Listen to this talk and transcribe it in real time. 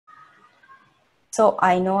So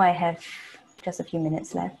I know I have just a few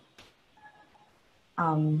minutes left.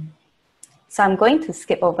 So I'm going to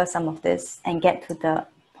skip over some of this and get to the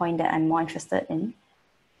point that I'm more interested in.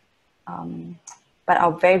 But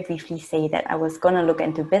I'll very briefly say that I was going to look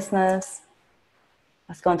into business.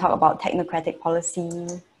 I was going to talk about technocratic policy.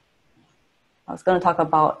 I was going to talk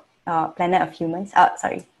about Planet of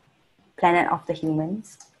the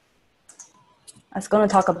Humans. I was going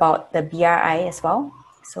to talk about the BRI as well,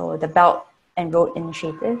 so the Belt and Road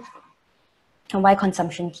Initiative, and why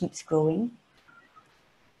consumption keeps growing.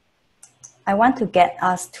 I want to get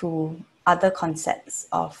us to other concepts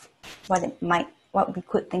of what we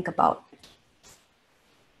could think about.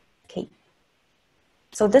 Okay.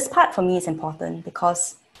 So this part for me is important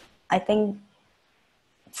because I think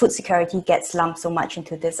food security gets lumped so much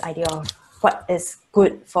into this idea of what is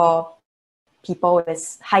good for people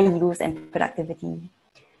is high yields and productivity.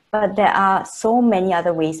 But there are so many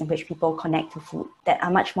other ways in which people connect to food that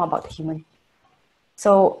are much more about the human.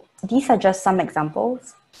 So these are just some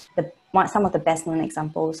examples, some of the best known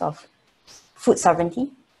examples of food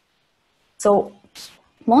sovereignty. So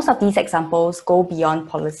most of these examples go beyond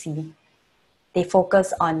policy. They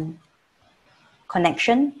focus on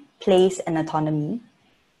connection, place, and autonomy.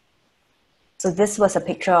 So this was a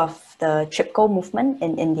picture of the Chipko movement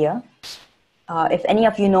in India. If any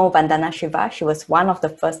of you know Vandana Shiva, she was one of the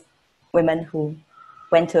first women who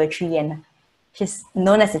went to a tree, and she's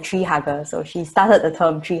known as a tree hugger. So she started the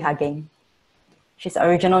term tree hugging. She's the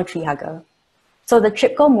original tree hugger. So the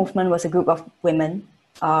Chipko movement was a group of women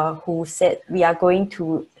who said,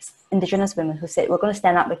 indigenous women who said, we're going to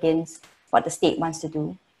stand up against what the state wants to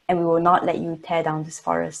do, and we will not let you tear down this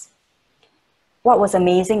forest. What was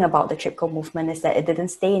amazing about the Chipko movement is that it didn't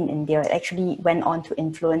stay in India. It actually went on to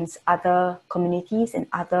influence other communities in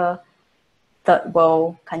other third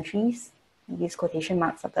world countries. I use quotation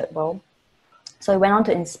marks for third world. So it went on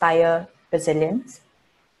to inspire Brazilians.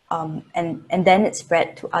 And then it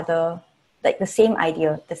spread to other, like the same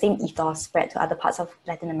idea, the same ethos spread to other parts of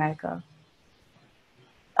Latin America.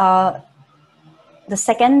 The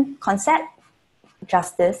second concept,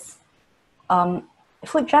 justice.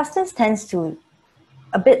 Food justice tends to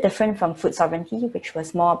a bit different from food sovereignty, which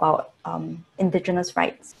was more about indigenous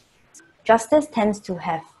rights. Justice tends to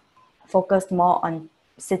have focused more on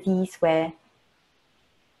cities where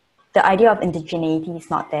the idea of indigeneity is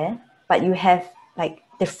not there, but you have like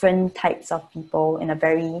different types of people in a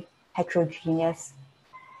very heterogeneous,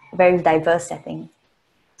 very diverse setting.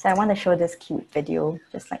 So I want to show this cute video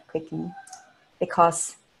just like quickly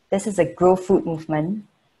because this is a grow food movement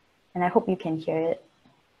and I hope you can hear it.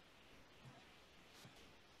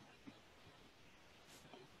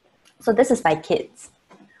 So this is by kids.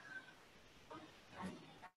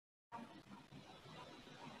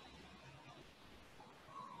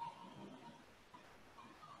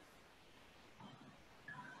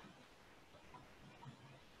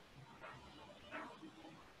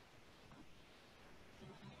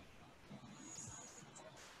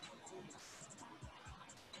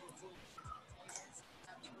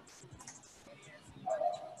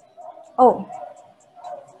 Oh,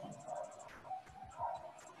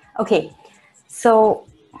 okay. So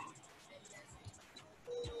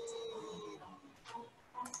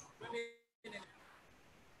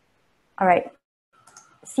all right.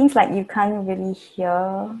 Seems like you can't really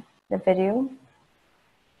hear the video.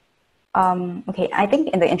 Okay, I think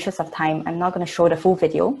in the interest of time, I'm not going to show the full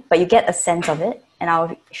video, but you get a sense of it, and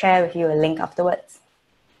I'll share with you a link afterwards.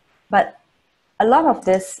 But a lot of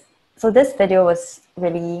this, so this video was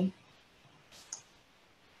really,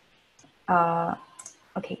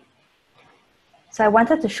 okay. So I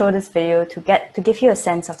wanted to show this video to give you a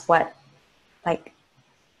sense of what, like,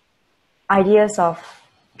 ideas of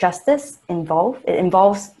justice involve. It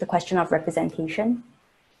involves the question of representation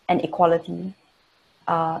and equality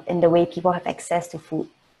in the way people have access to food.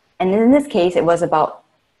 And in this case, it was about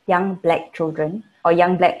young Black children, or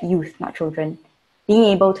young Black youth, not children, being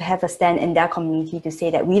able to have a stand in their community to say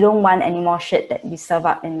that we don't want any more shit that you serve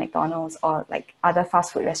up in McDonald's or like other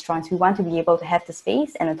fast food restaurants. We want to be able to have the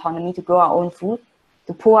space and autonomy to grow our own food,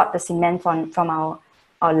 to pull up the cement from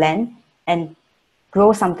our land and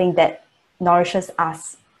grow something that nourishes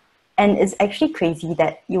us. And it's actually crazy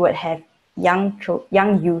that you would have young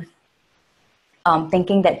youth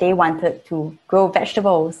thinking that they wanted to grow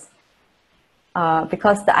vegetables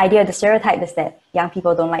because the stereotype is that young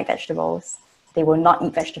people don't like vegetables. They will not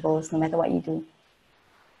eat vegetables no matter what you do.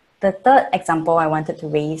 The third example I wanted to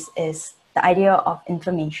raise is the idea of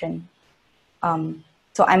information.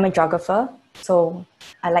 So I'm a geographer, so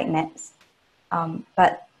I like maps.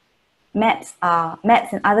 But maps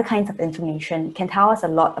and other kinds of information can tell us a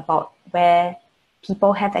lot about where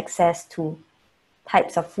people have access to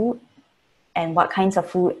types of food and what kinds of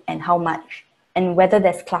food and how much, and whether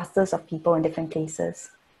there's clusters of people in different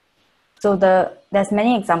places. So there's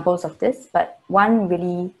many examples of this, but one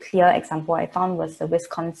really clear example I found was the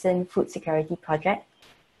Wisconsin Food Security Project,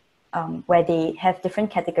 where they have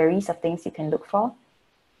different categories of things you can look for,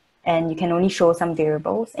 and you can only show some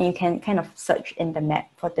variables, and you can kind of search in the map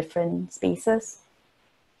for different spaces,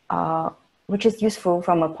 which is useful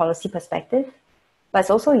from a policy perspective. But it's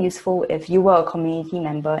also useful if you were a community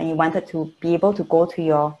member and you wanted to be able to go to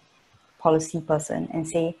your policy person and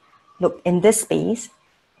say, look, in this space,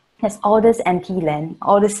 there's all this empty land,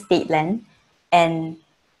 all this state land, and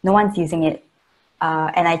no one's using it.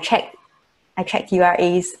 And I checked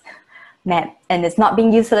URA's map, and it's not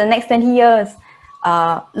being used for the next 20 years.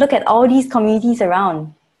 Look at all these communities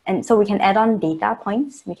around. And so we can add on data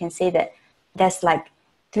points. We can say that there's like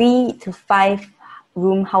 3 to 5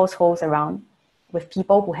 room households around with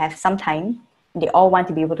people who have some time, and they all want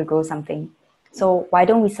to be able to grow something. So why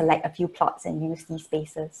don't we select a few plots and use these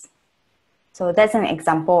spaces? So that's an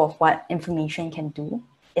example of what information can do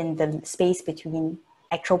in the space between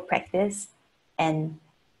actual practice and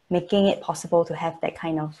making it possible to have that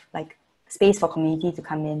kind of like space for community to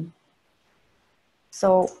come in.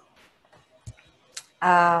 So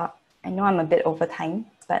I know I'm a bit over time,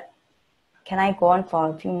 but can I go on for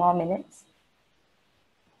a few more minutes?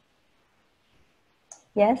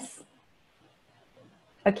 Yes?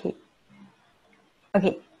 Okay.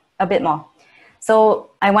 Okay, a bit more. So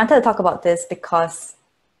I wanted to talk about this because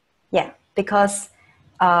this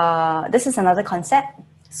is another concept.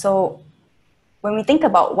 So when we think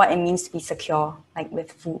about what it means to be secure, like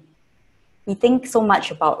with food, we think so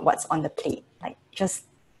much about what's on the plate, like just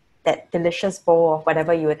that delicious bowl of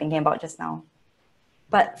whatever you were thinking about just now.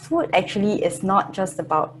 But food actually is not just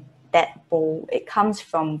about that bowl. It comes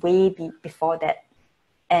from way before that.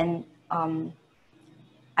 And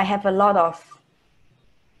I have a lot of,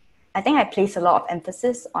 I think I place a lot of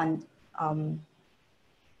emphasis on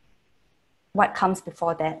what comes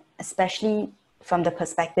before that, especially from the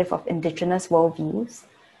perspective of indigenous worldviews,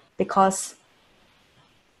 because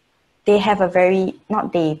they have a very,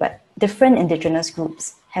 not they, but different indigenous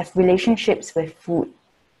groups have relationships with food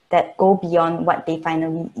that go beyond what they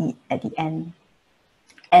finally eat at the end.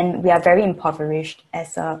 And we are very impoverished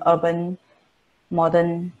as a urban,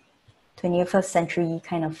 modern, 21st century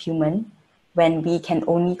kind of human when we can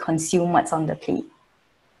only consume what's on the plate.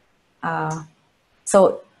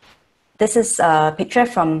 So this is a picture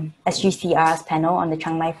from SGCR's panel on the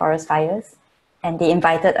Chiang Mai forest fires, and they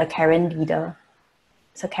invited a Karen leader.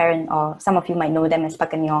 So Karen, or some of you might know them as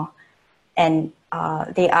Pakanyor, and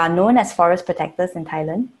they are known as forest protectors in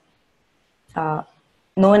Thailand,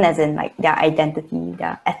 known as in like their identity,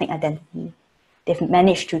 their ethnic identity. They've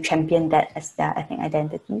managed to champion that as their ethnic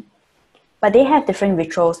identity. But they have different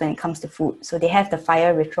rituals when it comes to food. So they have the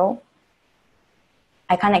fire ritual.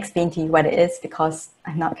 I can't explain to you what it is because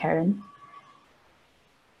I'm not Karen.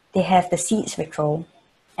 They have the seeds ritual.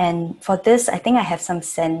 And for this, I think I have some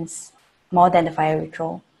sense more than the fire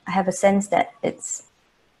ritual. I have a sense that it's,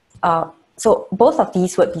 so both of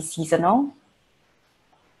these would be seasonal.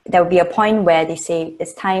 There will be a point where they say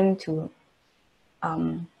it's time to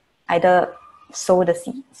either sow the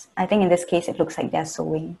seeds. I think in this case, it looks like they're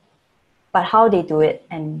sowing. But how they do it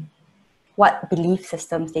and what belief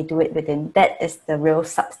systems they do it within, that is the real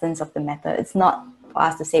substance of the matter. It's not for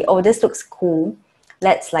us to say, oh, this looks cool.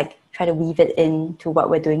 Let's like try to weave it into what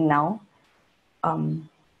we're doing now.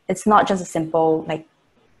 It's not just a simple, like,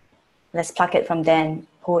 let's pluck it from there and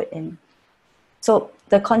pull it in. So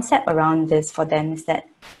the concept around this for them is that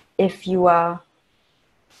if you are,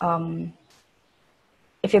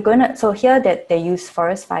 if you're going to, so here that they use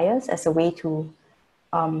forest fires as a way to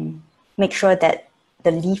make sure that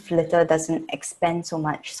the leaf litter doesn't expand so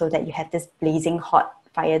much so that you have this blazing hot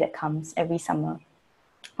fire that comes every summer,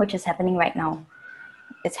 which is happening right now.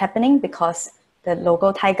 It's happening because the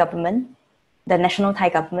local Thai government, the national Thai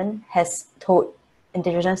government has told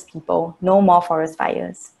indigenous people no more forest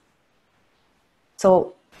fires.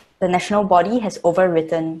 So the national body has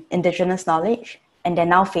overwritten indigenous knowledge, and they're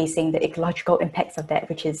now facing the ecological impacts of that,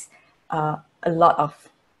 which is a lot of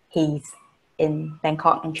haze in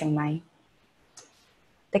Bangkok and Chiang Mai.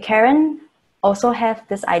 The Karen also have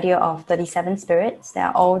this idea of 37 spirits. They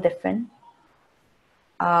are all different.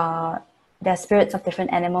 There are spirits of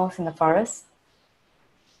different animals in the forest.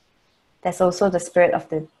 There's also the spirit of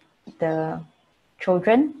the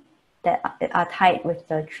children that are tied with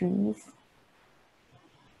the trees.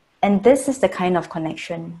 And this is the kind of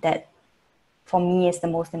connection that for me is the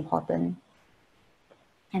most important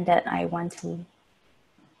and that I want to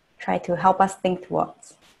try to help us think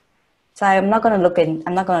towards. So I'm not going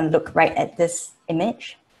to look right at this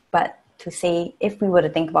image, but to say, if we were to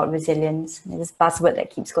think about resilience, this buzzword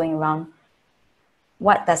that keeps going around,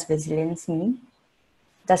 what does resilience mean?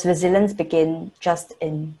 Does resilience begin just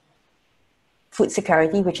in food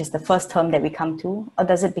security, which is the first term that we come to, or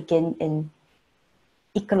does it begin in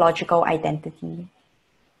ecological identity?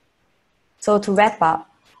 So to wrap up,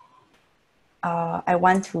 I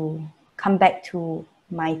want to come back to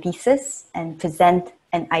my thesis and present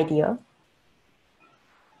an idea.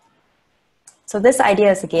 So this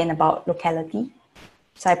idea is again about locality.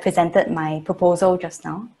 So I presented my proposal just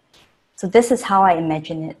now. So this is how I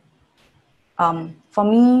imagine it. For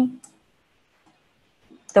me,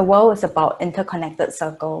 the world is about interconnected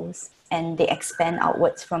circles, and they expand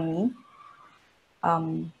outwards from me.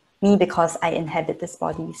 Me because I inhabit this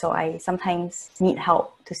body, so I sometimes need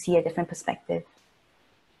help to see a different perspective.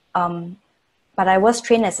 But I was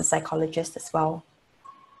trained as a psychologist as well.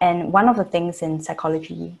 And one of the things in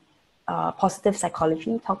psychology, positive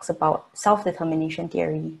psychology, talks about self-determination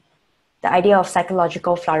theory, the idea of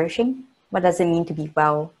psychological flourishing. What does it mean to be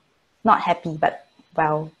well? Not happy, but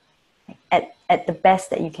well, at the best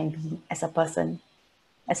that you can be as a person,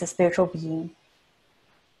 as a spiritual being.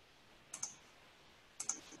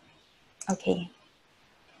 Okay.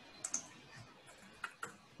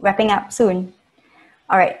 Wrapping up soon.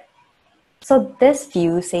 All right. So this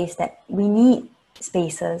view says that we need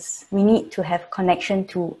spaces. We need to have connection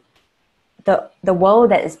to the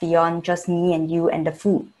world that is beyond just me and you and the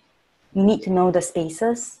food. We need to know the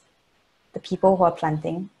spaces, the people who are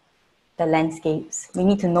planting, the landscapes. We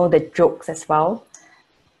need to know the jokes as well.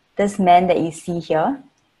 This man that you see here,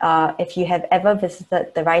 if you have ever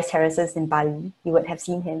visited the rice terraces in Bali, you would have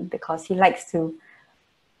seen him because he likes to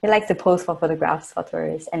pose for photographs for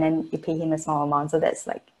tourists, and then you pay him a small amount. So that's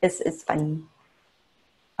like, it's funny.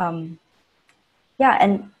 Yeah,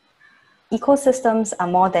 and ecosystems are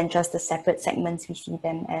more than just the separate segments we see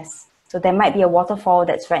them as. So there might be a waterfall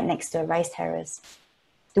that's right next to a rice terrace.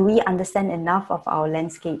 Do we understand enough of our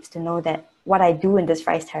landscapes to know that what I do in this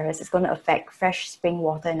rice terrace is going to affect fresh spring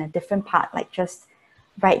water in a different part, like just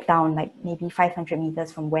right down, like maybe 500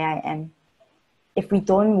 meters from where I am? If we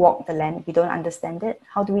don't walk the land, if we don't understand it,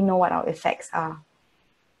 how do we know what our effects are?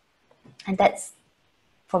 And that's,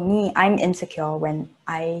 for me, I'm insecure when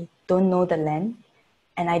I don't know the land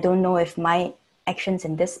and I don't know if my actions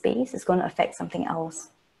in this space is going to affect something else.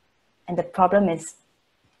 And the problem is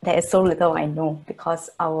there is so little I know because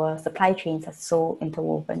our supply chains are so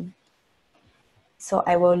interwoven. So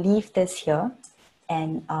I will leave this here,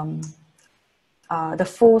 and the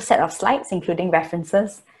full set of slides, including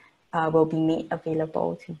references, will be made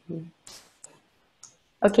available to you.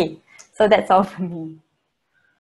 Okay, so that's all from me.